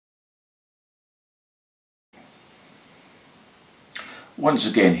Once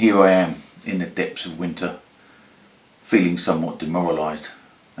again, here I am in the depths of winter, feeling somewhat demoralised,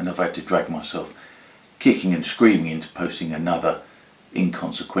 and I've had to drag myself kicking and screaming into posting another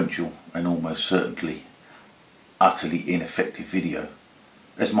inconsequential and almost certainly utterly ineffective video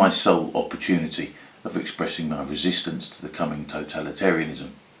as my sole opportunity of expressing my resistance to the coming totalitarianism.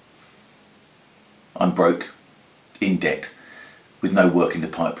 I'm broke, in debt, with no work in the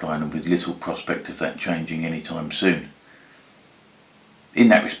pipeline and with little prospect of that changing anytime soon. In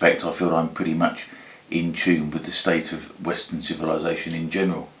that respect, I feel I'm pretty much in tune with the state of Western civilization in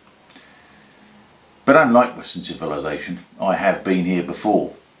general. But unlike Western civilization, I have been here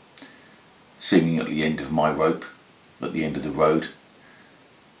before, seeming at the end of my rope, at the end of the road.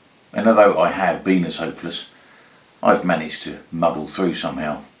 And although I have been as hopeless, I've managed to muddle through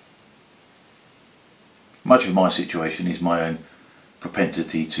somehow. Much of my situation is my own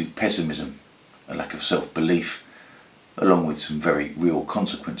propensity to pessimism, a lack of self-belief, along with some very real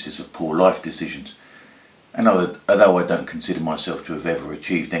consequences of poor life decisions. And although I don't consider myself to have ever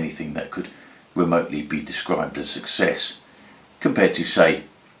achieved anything that could remotely be described as success, compared to, say,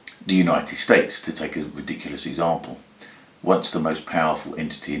 the United States, to take a ridiculous example, once the most powerful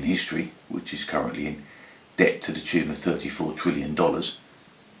entity in history, which is currently in debt to the tune of $34 trillion,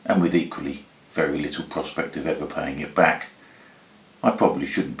 and with equally very little prospect of ever paying it back, I probably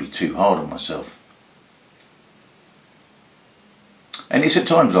shouldn't be too hard on myself. And it's at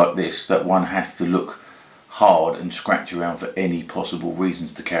times like this that one has to look hard and scratch around for any possible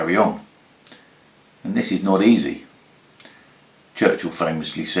reasons to carry on. And this is not easy. Churchill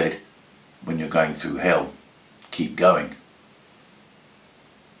famously said, "When you're going through hell, keep going."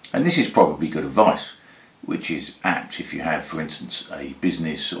 And this is probably good advice, which is apt if you have, for instance, a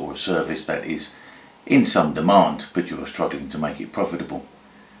business or a service that is in some demand, but you are struggling to make it profitable.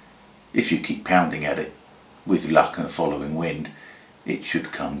 If you keep pounding at it, with luck and a following wind, it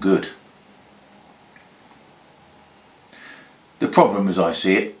should come good. The problem, as I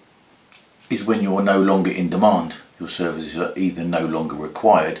see it, is when you are no longer in demand, your services are either no longer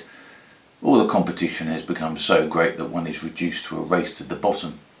required, or the competition has become so great that one is reduced to a race to the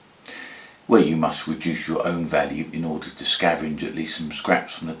bottom, where you must reduce your own value in order to scavenge at least some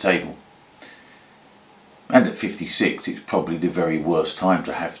scraps from the table. And at 56, it's probably the very worst time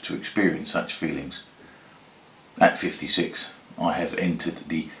to have to experience such feelings. At 56, I have entered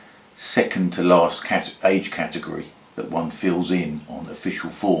the second to last age category that one fills in on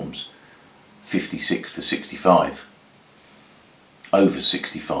official forms, 56 to 65. Over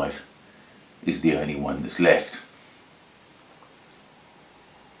 65 is the only one that's left.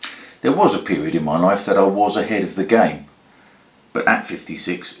 There was a period in my life that I was ahead of the game, but at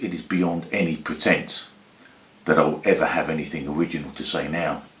 56 it is beyond any pretense that I will ever have anything original to say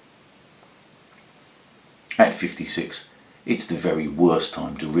now. At 56, it's the very worst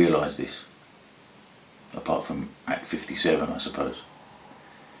time to realise this, apart from at 57, I suppose.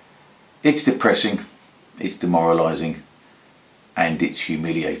 It's depressing, it's demoralising, and it's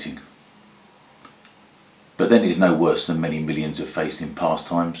humiliating. But then it's no worse than many millions have faced in past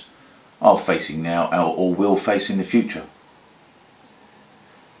times, are facing now, or will face in the future.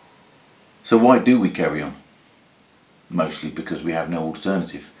 So why do we carry on? Mostly because we have no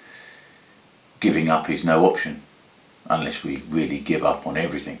alternative. Giving up is no option, unless we really give up on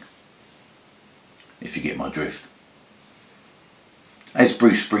everything, if you get my drift. As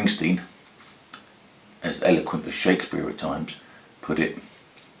Bruce Springsteen, as eloquent as Shakespeare at times, put it,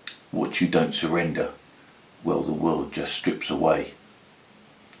 "What you don't surrender, well, the world just strips away."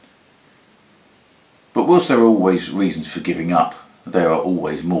 But whilst there are always reasons for giving up, there are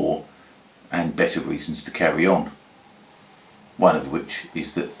always more and better reasons to carry on. One of which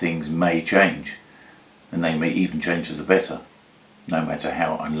is that things may change, and they may even change for the better, no matter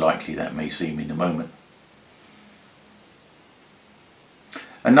how unlikely that may seem in the moment.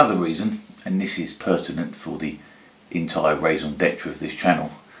 Another reason, and this is pertinent for the entire raison d'etre of this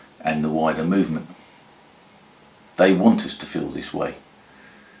channel and the wider movement, they want us to feel this way.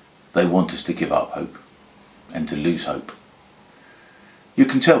 They want us to give up hope and to lose hope. You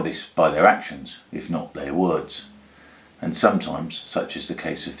can tell this by their actions, if not their words. And sometimes, such as the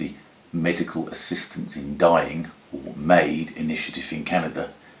case of the Medical Assistance in Dying, or MAID initiative in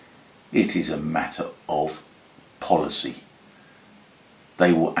Canada, it is a matter of policy.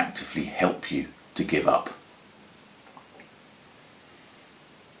 They will actively help you to give up.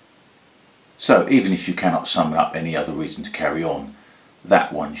 So even if you cannot sum up any other reason to carry on,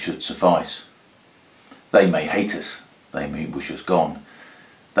 that one should suffice. They may hate us, they may wish us gone,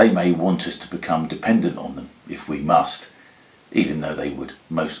 they may want us to become dependent on them if we must, even though they would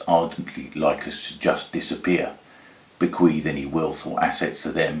most ardently like us to just disappear, bequeath any wealth or assets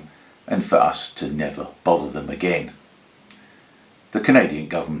to them, and for us to never bother them again. The Canadian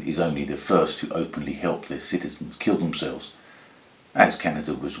government is only the first to openly help their citizens kill themselves. As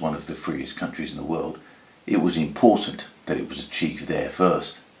Canada was one of the freest countries in the world, it was important that it was achieved there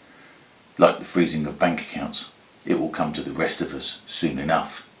first. Like the freezing of bank accounts, it will come to the rest of us soon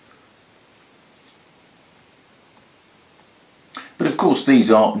enough. But of course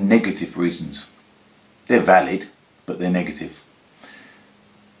these are negative reasons. They're valid, but they're negative.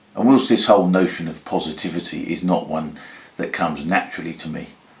 And whilst this whole notion of positivity is not one that comes naturally to me,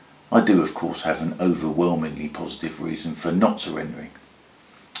 I do of course have an overwhelmingly positive reason for not surrendering.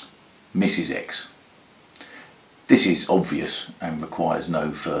 Mrs. X. This is obvious and requires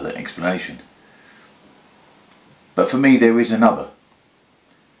no further explanation. But for me there is another.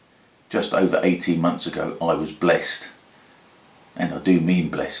 Just over 18 months ago I was blessed, and I do mean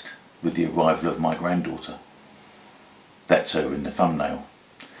blessed, with the arrival of my granddaughter. That's her in the thumbnail.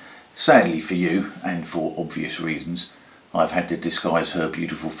 Sadly for you, and for obvious reasons, I've had to disguise her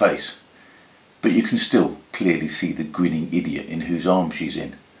beautiful face, but you can still clearly see the grinning idiot in whose arms she's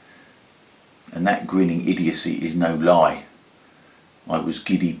in. And that grinning idiocy is no lie. I was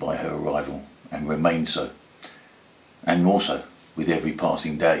giddy by her arrival, and remain so, and more so with every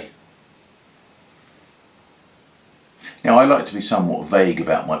passing day. Now I like to be somewhat vague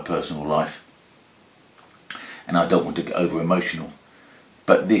about my personal life, and I don't want to get over emotional,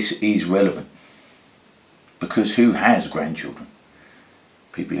 but this is relevant. Because who has grandchildren?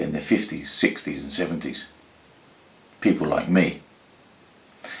 People in their 50s, 60s and 70s. People like me.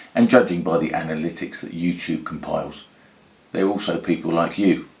 And judging by the analytics that YouTube compiles, they're also people like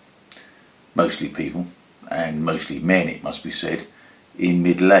you. Mostly people, and mostly men it must be said, in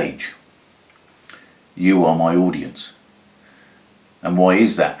middle age. You are my audience. And why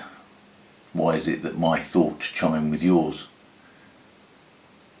is that? Why is it that my thoughts chime with yours?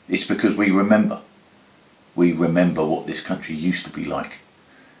 It's because we remember. We remember what this country used to be like,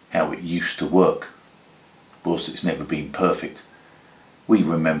 how it used to work. Whilst it's never been perfect, we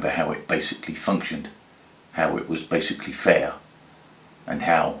remember how it basically functioned, how it was basically fair, and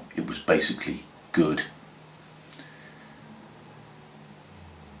how it was basically good.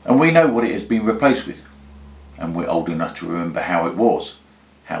 And we know what it has been replaced with, and we're old enough to remember how it was,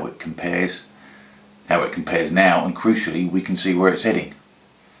 how it compares now, and crucially we can see where it's heading.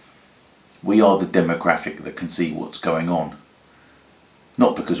 We are the demographic that can see what's going on.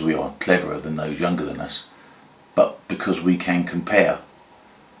 Not because we are cleverer than those younger than us, but because we can compare.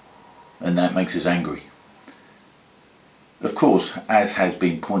 And that makes us angry. Of course, as has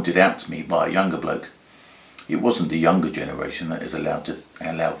been pointed out to me by a younger bloke, it wasn't the younger generation that has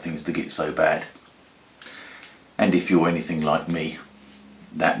allowed things to get so bad. And if you're anything like me,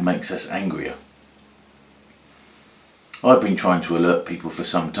 that makes us angrier. I've been trying to alert people for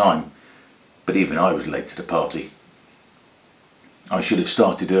some time, but even I was late to the party. I should have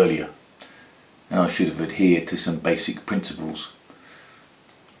started earlier, and I should have adhered to some basic principles.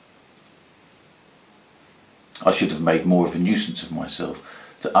 I should have made more of a nuisance of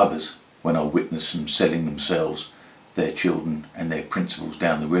myself to others when I witnessed them selling themselves, their children and their principles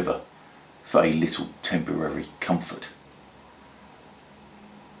down the river for a little temporary comfort.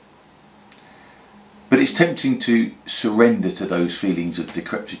 But it's tempting to surrender to those feelings of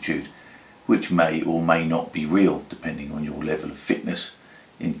decrepitude, which may or may not be real depending on your level of fitness,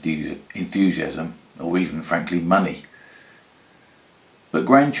 enthusiasm or even frankly money. But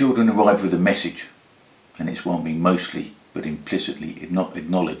grandchildren arrive with a message, and it's one we mostly but implicitly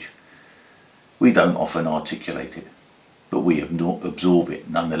acknowledge. We don't often articulate it, but we absorb it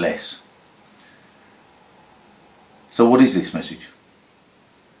nonetheless. So what is this message?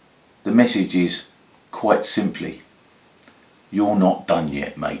 The message is quite simply, you're not done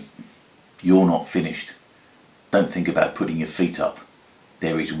yet, mate. You're not finished. Don't think about putting your feet up.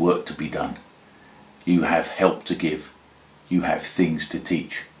 There is work to be done. You have help to give. You have things to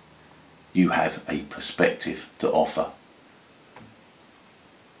teach. You have a perspective to offer.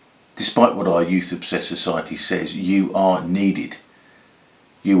 Despite what our youth-obsessed society says, you are needed.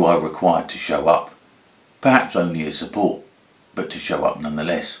 You are required to show up. Perhaps only as support, but to show up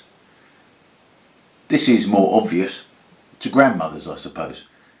nonetheless. This is more obvious to grandmothers, I suppose,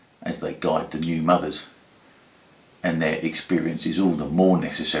 as they guide the new mothers, and their experience is all the more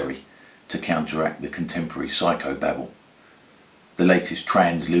necessary to counteract the contemporary psychobabble. The latest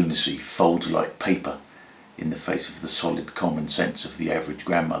trans lunacy folds like paper in the face of the solid common sense of the average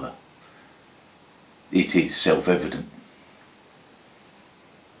grandmother. It is self-evident.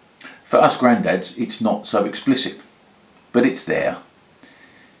 For us granddads, it's not so explicit, but it's there.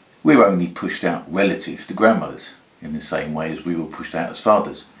 We're only pushed out relative to grandmothers. in the same way as we were pushed out as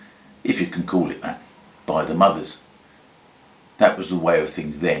fathers, if you can call it that, by the mothers. That was the way of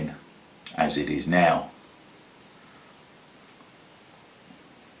things then, as it is now.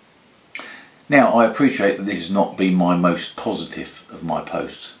 Now, I appreciate that this has not been my most positive of my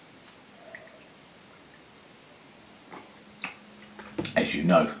posts. As you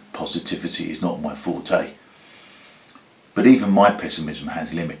know, positivity is not my forte. But even my pessimism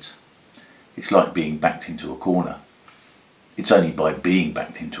has limits. It's like being backed into a corner. It's only by being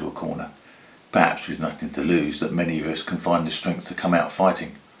backed into a corner, perhaps with nothing to lose, that many of us can find the strength to come out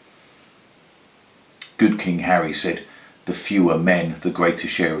fighting. Good King Harry said, "The fewer men, the greater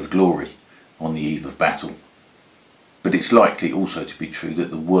share of glory," on the eve of battle. But it's likely also to be true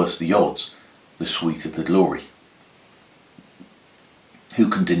that the worse the odds, the sweeter the glory. Who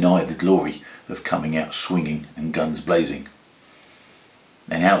can deny the glory of coming out swinging and guns blazing?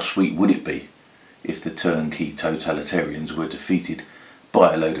 And how sweet would it be if the turnkey totalitarians were defeated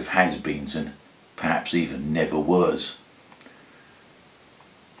by a load of has-beens and perhaps even never-weres?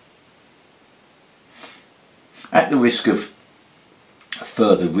 At the risk of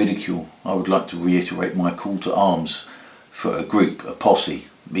further ridicule, I would like to reiterate my call to arms for a group, a posse,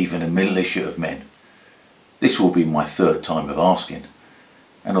 even a militia of men. This will be my third time of asking,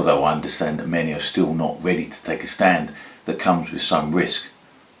 and although I understand that many are still not ready to take a stand that comes with some risk,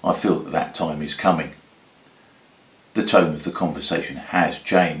 I feel that that time is coming. The tone of the conversation has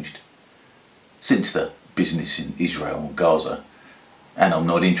changed. Since the business in Israel and Gaza, and I'm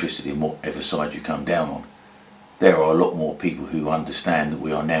not interested in whatever side you come down on, there are a lot more people who understand that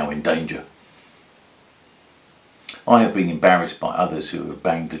we are now in danger. I have been embarrassed by others who have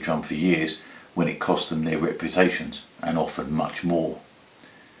banged the drum for years when it cost them their reputations, and often much more.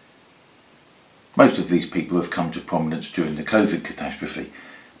 Most of these people have come to prominence during the COVID catastrophe,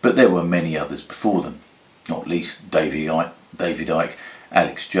 but there were many others before them, not least David Icke,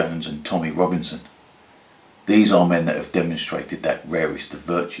 Alex Jones and Tommy Robinson. These are men that have demonstrated that rarest of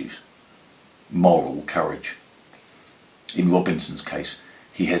virtues, moral courage. In Robinson's case,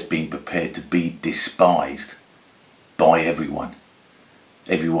 he has been prepared to be despised by everyone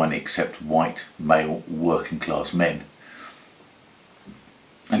except white, male, working class men.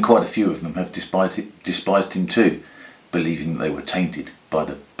 And quite a few of them have despised him too, believing that they were tainted by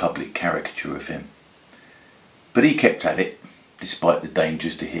the public caricature of him. But he kept at it, despite the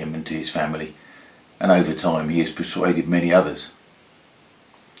dangers to him and to his family, and over time he has persuaded many others.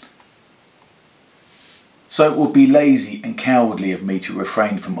 So it would be lazy and cowardly of me to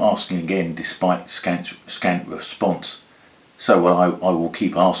refrain from asking again despite scant response. So I will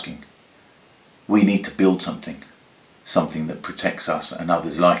keep asking. We need to build something that protects us and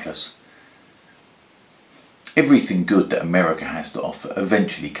others like us. Everything good that America has to offer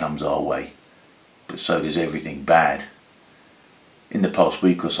eventually comes our way, but so does everything bad. In the past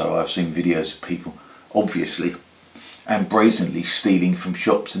week or so I've seen videos of people obviously and brazenly stealing from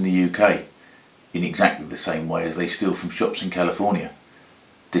shops in the UK, in exactly the same way as they steal from shops in California,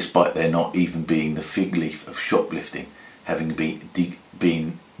 despite there not even being the fig leaf of shoplifting having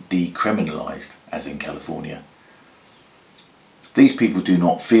been decriminalised as in California. These people do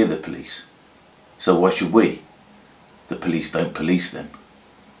not fear the police, so why should we? The police don't police them.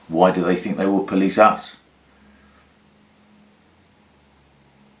 Why do they think they will police us?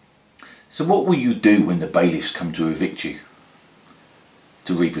 So what will you do when the bailiffs come to evict you,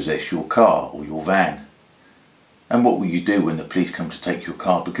 to repossess your car or your van? And what will you do when the police come to take your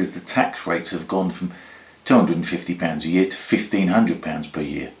car because the tax rates have gone from £250 a year to £1,500 per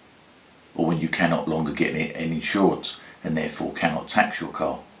year? Or when you cannot longer get an insurance and therefore cannot tax your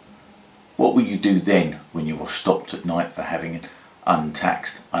car? What will you do then when you are stopped at night for having an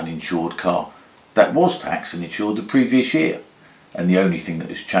untaxed, uninsured car that was taxed and insured the previous year, and the only thing that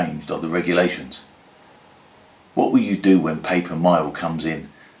has changed are the regulations? What will you do when paper mile comes in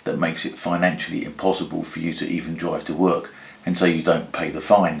that makes it financially impossible for you to even drive to work, and so you don't pay the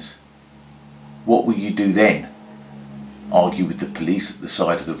fines? What will you do then? Argue with the police at the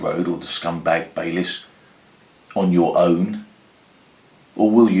side of the road or the scumbag bailiffs on your own? Or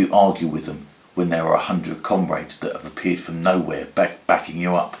will you argue with them when there are 100 comrades that have appeared from nowhere backing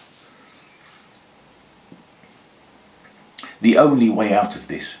you up? The only way out of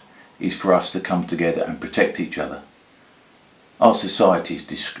this is for us to come together and protect each other. Our society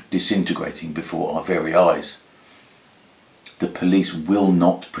is disintegrating before our very eyes. The police will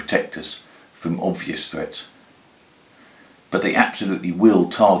not protect us from obvious threats, but they absolutely will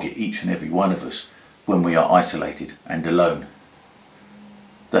target each and every one of us when we are isolated and alone.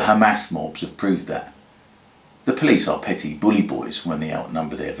 The Hamas mobs have proved that. The police are petty bully boys when they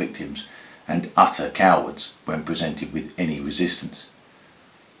outnumber their victims, and utter cowards when presented with any resistance.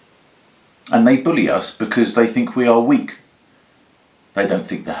 And they bully us because they think we are weak. They don't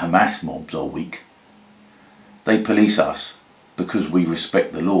think the Hamas mobs are weak. They police us because we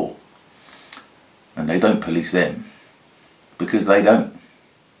respect the law. And they don't police them because they don't.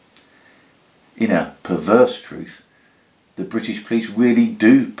 In a perverse truth, the British police really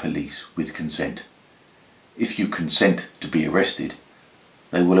do police with consent. If you consent to be arrested,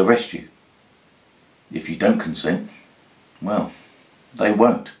 they will arrest you. If you don't consent, well, they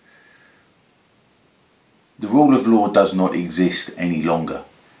won't. The rule of law does not exist any longer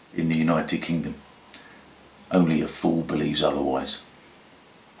in the United Kingdom. Only a fool believes otherwise.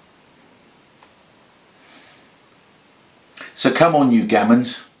 So come on, you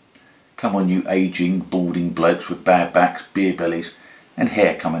gammons. Come on, you ageing, balding blokes with bad backs, beer bellies and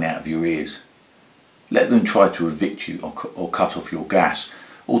hair coming out of your ears. Let them try to evict you or cut off your gas,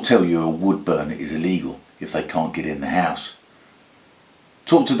 or tell you a wood burner is illegal if they can't get in the house.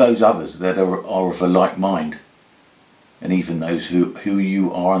 Talk to those others that are of a like mind, and even those who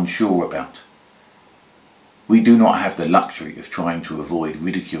you are unsure about. We do not have the luxury of trying to avoid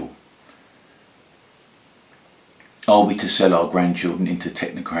ridicule. Are we to sell our grandchildren into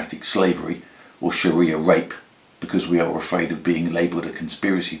technocratic slavery or Sharia rape because we are afraid of being labelled a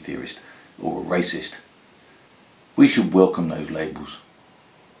conspiracy theorist or a racist? We should welcome those labels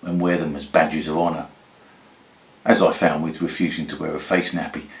and wear them as badges of honour, as I found with refusing to wear a face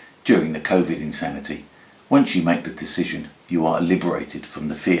nappy during the COVID insanity. Once you make the decision, you are liberated from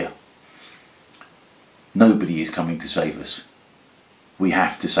the fear. Nobody is coming to save us. We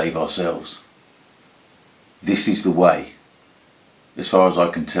have to save ourselves. This is the way. As far as I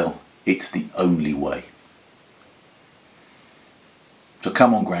can tell, it's the only way. So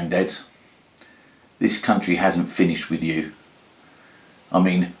come on, Grandads. This country hasn't finished with you. I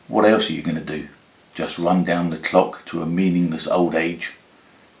mean, what else are you going to do? Just run down the clock to a meaningless old age?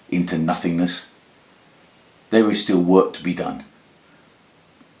 Into nothingness? There is still work to be done.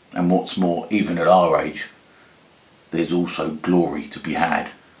 And what's more, even at our age, there's also glory to be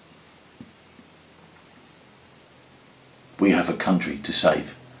had. We have a country to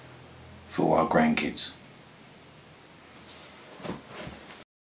save for our grandkids.